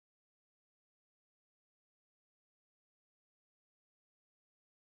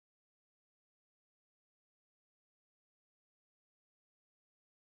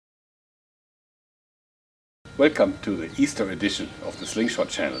Welcome to the Easter edition of the Slingshot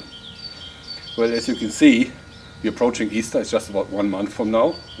Channel. Well, as you can see, we're approaching Easter. It's just about 1 month from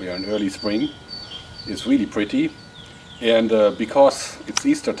now. We are in early spring. It's really pretty. And because it's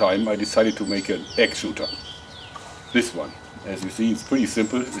Easter time, I decided to make an egg shooter. This one. As you see, it's pretty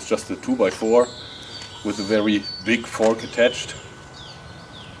simple. It's just a 2x4 with a very big fork attached.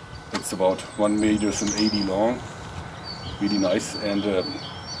 It's about 1.80 m long. Really nice. And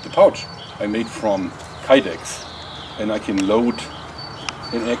the pouch I made from Kydex, and I can load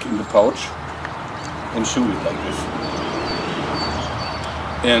an egg in the pouch and shoot it like this.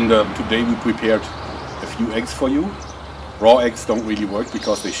 And today we prepared a few eggs for you. Raw eggs don't really work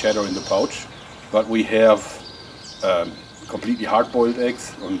because they shatter in the pouch, but we have completely hard-boiled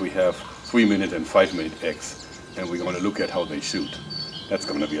eggs, and we have 3-minute and 5-minute eggs, and we're going to look at how they shoot. That's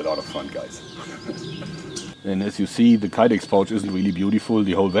going to be a lot of fun, guys. And as you see, the Kydex pouch isn't really beautiful,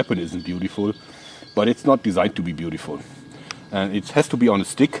 the whole weapon isn't beautiful, but it's not designed to be beautiful. And it has to be on a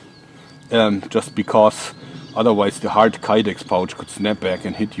stick, just because otherwise the hard Kydex pouch could snap back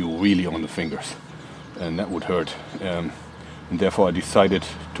and hit you really on the fingers. And that would hurt. And therefore I decided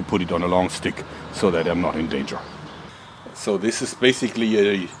to put it on a long stick so that I'm not in danger. So this is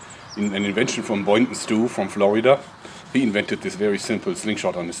basically an invention from Boyntonstu from Florida. He invented this very simple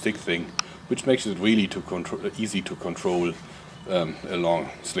slingshot on a stick thing, which makes it really easy to control a long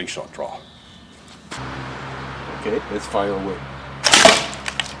slingshot draw. Okay, let's fire away.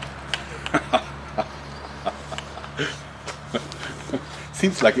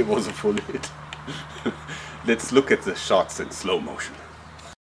 Seems like it was a full hit. Let's look at the shots in slow motion.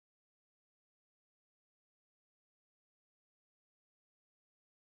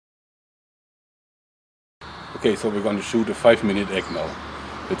 Okay, so we're going to shoot a 5-minute egg now.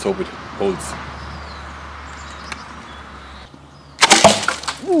 Let's hope it holds.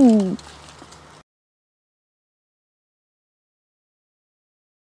 Ooh.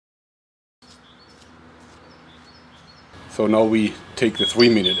 So now we take the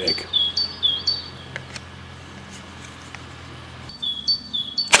 3-minute egg.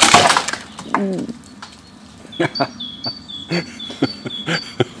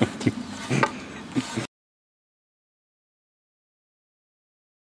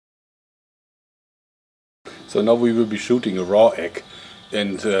 So now we will be shooting a raw egg,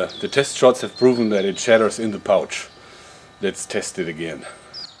 and the test shots have proven that it shatters in the pouch. Let's test it again.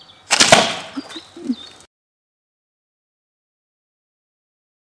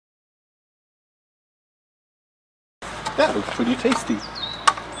 That looks pretty tasty.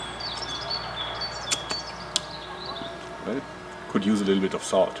 Well, could use a little bit of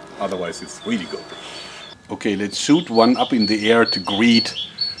salt, otherwise it's really good. Okay, let's shoot one up in the air to greet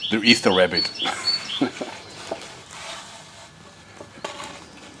the Easter rabbit.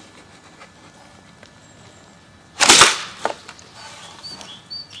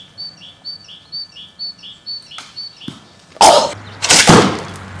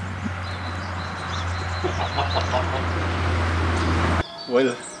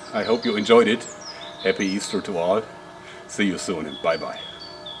 Well, I hope you enjoyed it. Happy Easter to all. See you soon and bye-bye.